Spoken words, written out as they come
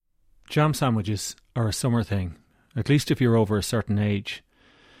Jam sandwiches are a summer thing, at least if you're over a certain age.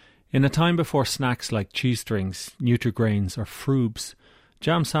 In a time before snacks like cheese strings, Nutri-Grains or Froobs,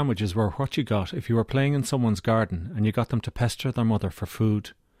 jam sandwiches were what you got if you were playing in someone's garden and you got them to pester their mother for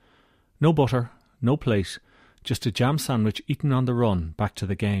food. No butter, no plate, just a jam sandwich eaten on the run back to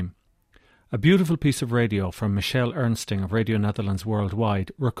the game. A beautiful piece of radio from Michele Ernsting of Radio Netherlands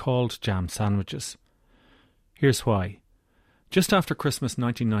Worldwide recalled jam sandwiches. Here's why. Just after Christmas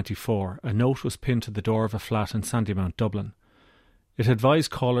 1994, a note was pinned to the door of a flat in Sandymount, Dublin. It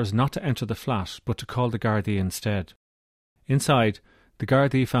advised callers not to enter the flat, but to call the Gardaí instead. Inside, the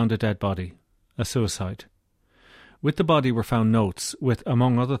Gardaí found a dead body, a suicide. With the body were found notes with,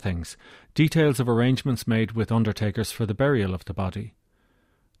 among other things, details of arrangements made with undertakers for the burial of the body.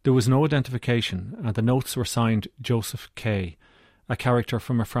 There was no identification, and the notes were signed Joseph K., a character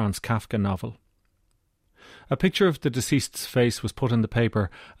from a Franz Kafka novel. A picture of the deceased's face was put in the paper,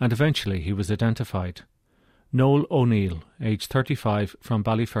 and eventually he was identified. Noel O'Neill, aged 35, from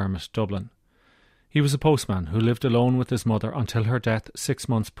Ballyfermot, Dublin. He was a postman who lived alone with his mother until her death 6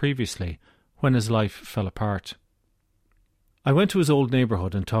 months previously, when his life fell apart. I went to his old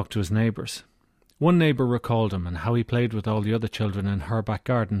neighbourhood and talked to his neighbours. One neighbour recalled him and how he played with all the other children in her back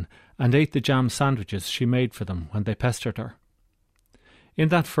garden and ate the jam sandwiches she made for them when they pestered her. In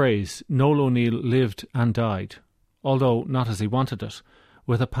that phrase, Noel O'Neill lived and died, although not as he wanted it,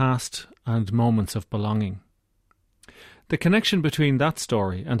 with a past and moments of belonging. The connection between that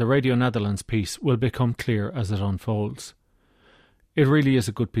story and the Radio Netherlands piece will become clear as it unfolds. It really is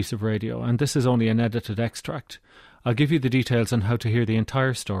a good piece of radio, and this is only an edited extract. I'll give you the details on how to hear the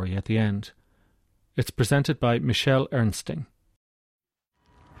entire story at the end. It's presented by Michele Ernsting.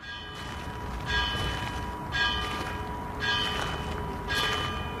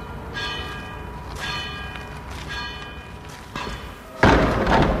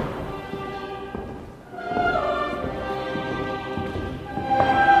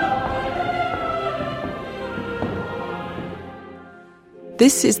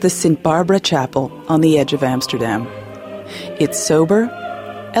 This is the St. Barbara Chapel on the edge of Amsterdam. It's sober,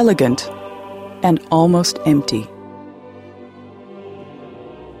 elegant, and almost empty.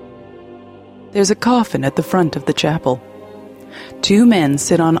 There's a coffin at the front of the chapel. 2 men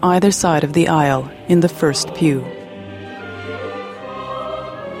sit on either side of the aisle in the first pew.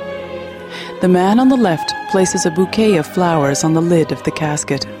 The man on the left places a bouquet of flowers on the lid of the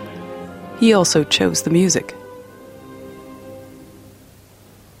casket. He also chose the music.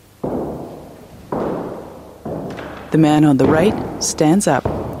 The man on the right stands up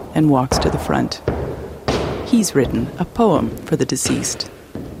and walks to the front. He's written a poem for the deceased.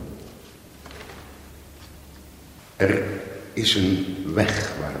 Is een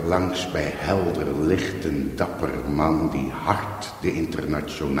weg waar langs bij helder licht een dapper man die hard de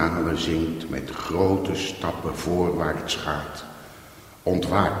internationale zingt met grote stappen voorwaarts gaat.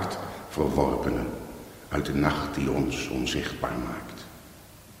 Ontwaakt, verworpenen, uit de nacht die ons onzichtbaar maakt.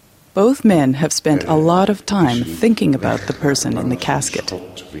 Both men have spent a lot of time thinking about the person in the casket.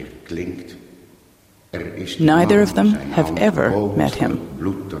 Neither of them have ever met him.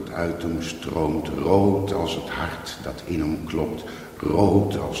 Bloed dat uit hem stroomt, rood als het hart dat in hem klopt,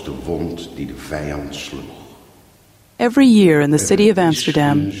 rood als de wond die de vijand sloeg. Every year in the city of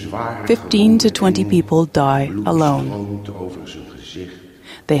Amsterdam, 15 to 20 people die alone.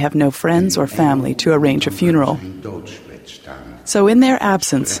 They have no friends or family to arrange a funeral. So in their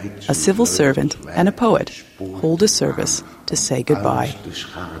absence, a civil servant and a poet hold a service to say goodbye. De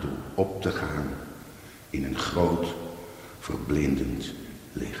schaduw op te gaan in een groot, verblindend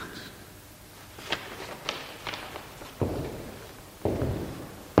licht.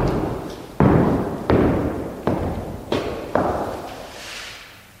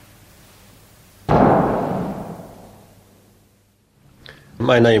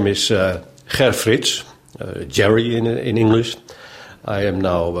 My name is Ger Frits, Jerry in English. I am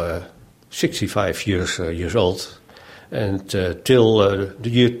now 65 years old, and till the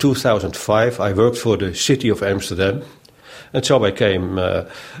year 2005 I worked for the city of Amsterdam, and so I came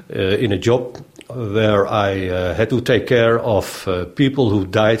in a job where I had to take care of people who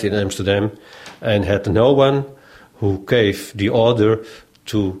died in Amsterdam and had no one who gave the order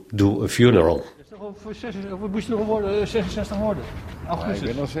to do a funeral.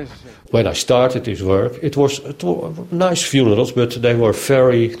 When I started this work, it was nice funerals, but they were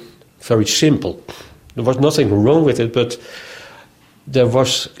very, very simple. There was nothing wrong with it, but there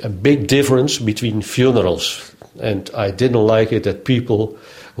was a big difference between funerals. And I didn't like it that people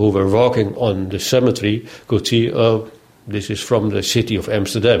who were walking on the cemetery could see, oh, this is from the city of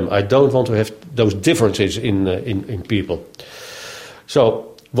Amsterdam. I don't want to have those differences in people.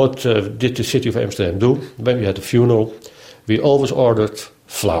 So What did the city of Amsterdam do? When we had a funeral, we always ordered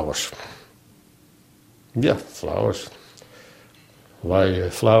flowers. Yeah, flowers. Why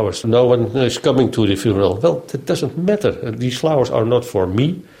flowers? No one is coming to the funeral. Well, that doesn't matter. These flowers are not for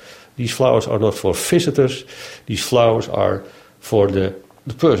me. These flowers are not for visitors. These flowers are for the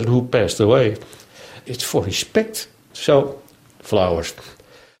person who passed away. It's for respect. So, flowers.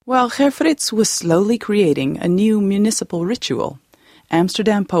 Well, Ger Frits was slowly creating a new municipal ritual.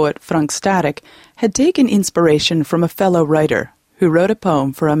 Amsterdam poet Frank Starik had taken inspiration from a fellow writer who wrote a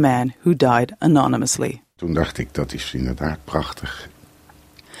poem for a man who died anonymously. Toen dacht ik, dat is inderdaad prachtig.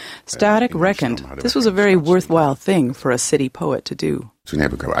 Starik reckoned this was a very worthwhile thing for a city poet to do. Toen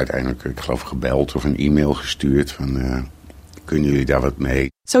heb ik uiteindelijk, ik geloof, gebeld of een e-mail gestuurd van, kunnen jullie daar wat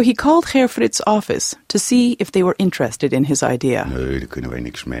mee? So he called Ger Frits' office to see if they were interested in his idea. Nee, daar kunnen wij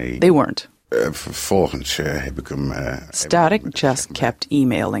niks mee. They weren't. Vervolgens heb ik hem... Starik just kept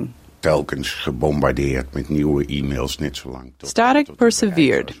emailing. Telkens gebombardeerd met nieuwe e-mails, net zo lang. Starik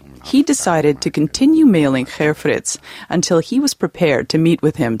persevered. He decided to continue mailing Ger Frits until he was prepared to meet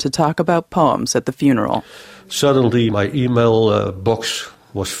with him to talk about poems at the funeral. Suddenly my email box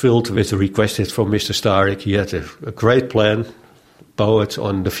was filled with requests from Mr. Starik. He had a great plan, poets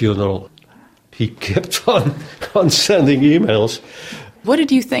on the funeral. He kept on sending emails. What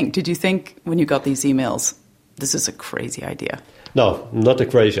did you think? Did you think when you got these emails, this is a crazy idea? No, not a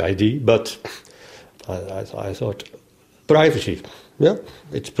crazy idea, but I thought privacy. Yeah,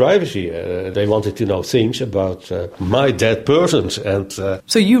 it's privacy. They wanted to know things about my dead persons. And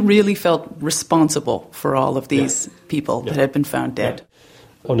so you really felt responsible for all of these people that had been found dead?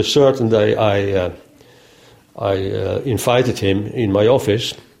 Yeah. On a certain day, I invited him in my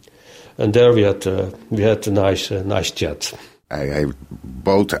office. And there we had a nice chat. Hij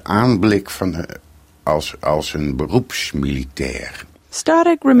bood de aanblik van als een beroepsmilitair.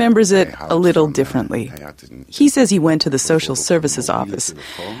 Starik remembers it a little differently. He says he went to the social services office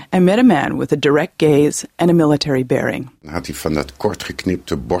and met a man with a direct gaze and a military bearing. Dan had hij van dat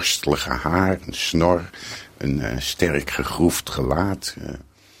kortgeknipte, borstelige haar, een snor, een sterk gegroefd gelaat.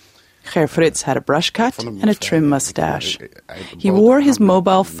 Ger Frits had a brush cut and a trim mustache. He wore his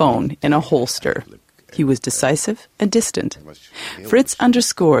mobile phone in a holster. He was decisive and distant. Frits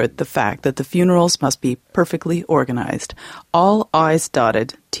underscored the fact that the funerals must be perfectly organized. All I's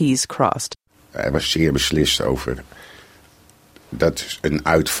dotted, T's crossed. Hij was zeer beslist over dat een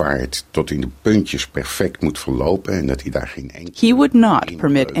uitvaart tot in de puntjes perfect moet verlopen en dat hij daar geen enkele... He would not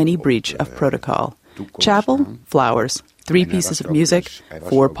permit any breach of protocol. Chapel, flowers, 3 pieces of music,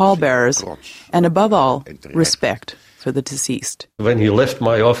 4 pallbearers, and above all, respect for the deceased. When he left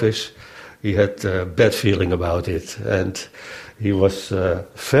my office, he had a bad feeling about it, and he was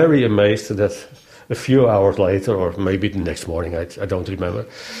very amazed that a few hours later, or maybe the next morning, I don't remember,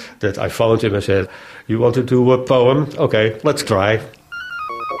 that I phoned him and said, "You want to do a poem? Okay, let's try."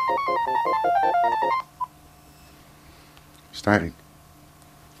 Starik.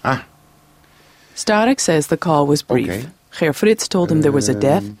 Starik says the call was brief. Okay. Ger Frits told him there was a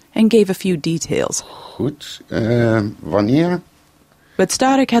death and gave a few details. Goed. Wanneer? But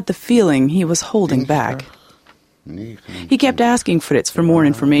Starik had the feeling he was holding back. He kept asking Frits for more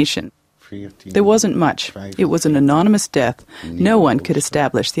information. There wasn't much. It was an anonymous death. No one could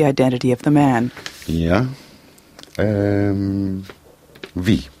establish the identity of the man. Ja.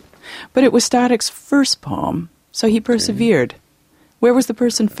 Wie? But it was Starik's first poem, so he persevered. Where was the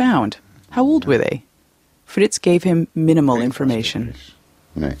person found? How old were they? Frits gave him minimal information.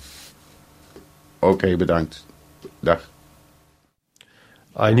 Nee. Oké, bedankt. Dag.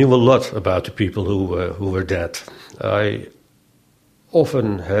 I knew a lot about the people who were dead. I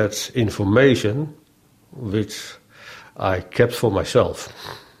often had information which I kept for myself.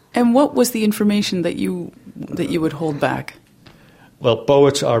 And what was the information that you would hold back? Well,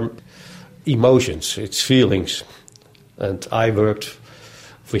 poets are emotions, it's feelings. And I worked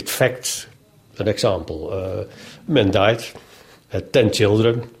with facts. An example, a man died, had 10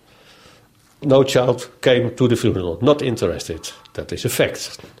 children. No child came to the funeral, not interested. That is a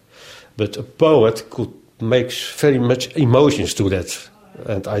fact. But a poet could make very much emotions to that.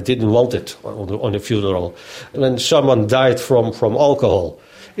 And I didn't want it on a funeral. When someone died from alcohol,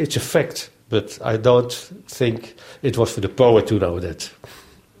 it's a fact. But I don't think it was for the poet to know that.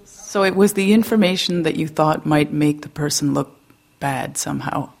 So it was the information that you thought might make the person look bad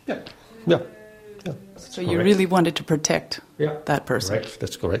somehow. Yeah. So you really wanted to protect that person. Correct.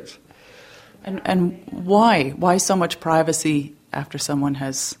 That's correct. And why? Why so much privacy after someone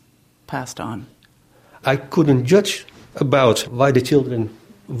has passed on? I couldn't judge about why the children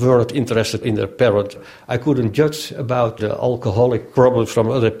weren't interested in their parent. I couldn't judge about the alcoholic problems from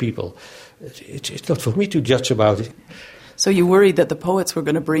other people. It's not for me to judge about it. So you worried that the poets were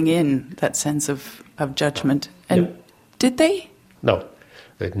going to bring in that sense of judgment. And did they? No,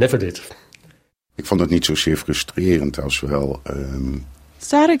 they never did. Ik vond het niet zozeer frustrerend als wel...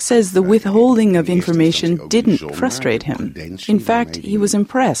 Sadek says the withholding of information didn't frustrate him. In fact, he was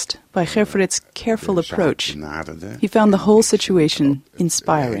impressed by Gerfried's careful approach. He found the whole situation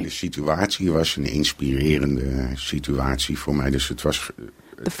inspiring. De situatie was een inspirerende situatie voor mij. Dus het was...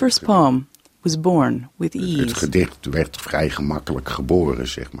 The first poem was born with Het ease. gedicht werd vrij gemakkelijk geboren,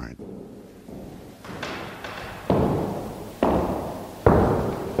 zeg maar.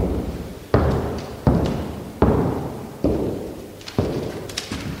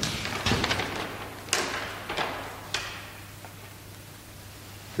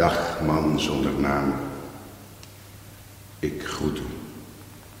 Dag, man zonder naam. Ik groet u.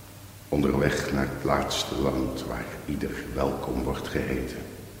 Onderweg naar het laatste land waar ieder welkom wordt geheten.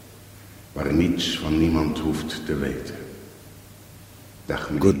 Waar niets van niemand hoeft te weten. Dag,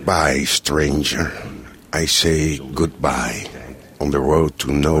 meneer. Goodbye, stranger. I say goodbye. On the road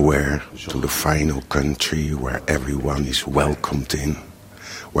to nowhere, to the final country where everyone is welcomed in.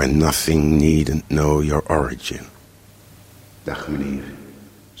 Where nothing needn't know your origin. Dag, meneer.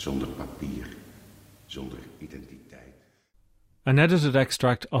 Zonder papier, zonder identiteit. An edited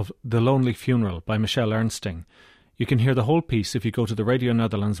extract of The Lonely Funeral by Michele Ernsting. You can hear the whole piece if you go to the Radio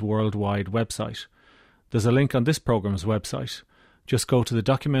Netherlands worldwide website. There's a link on this programme's website. Just go to the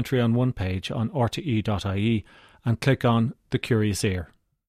documentary on one page on rte.ie and click on The Curious Ear.